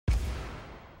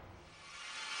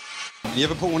You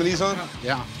ever put one of these on?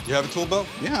 Yeah. You have a tool belt?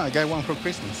 Yeah, I got one for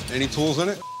Christmas. Any tools in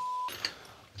it?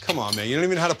 Come on, man. You don't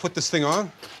even know how to put this thing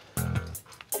on?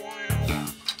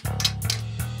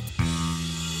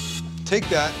 Take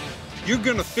that. You're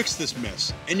gonna fix this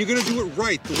mess, and you're gonna do it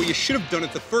right, the way you should have done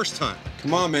it the first time.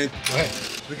 Come on, man. Go ahead.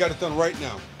 We got it done right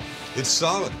now. It's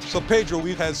solid. So, Pedro,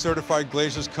 we've had certified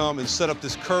glaziers come and set up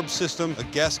this curb system, a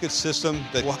gasket system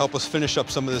that will help us finish up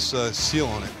some of this seal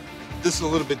on it. This is a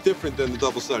little bit different than the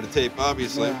double-sided tape,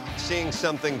 obviously. Yeah. Seeing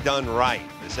something done right,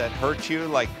 does that hurt you?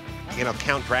 Like, you know,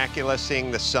 Count Dracula seeing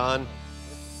the sun?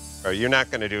 Or you're not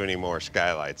going to do any more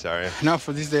skylights, are you? Not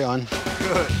for this day on.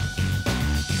 Good.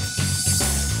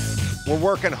 We're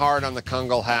working hard on the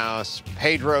Kungle house.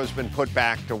 Pedro's been put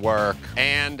back to work,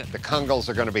 and the Kungles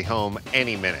are going to be home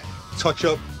any minute. Touch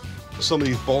up some of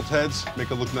these bolt heads,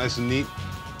 make it look nice and neat.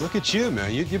 Look at you,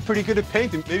 man. You're pretty good at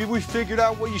painting. Maybe we figured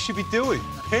out what you should be doing.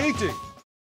 Painting.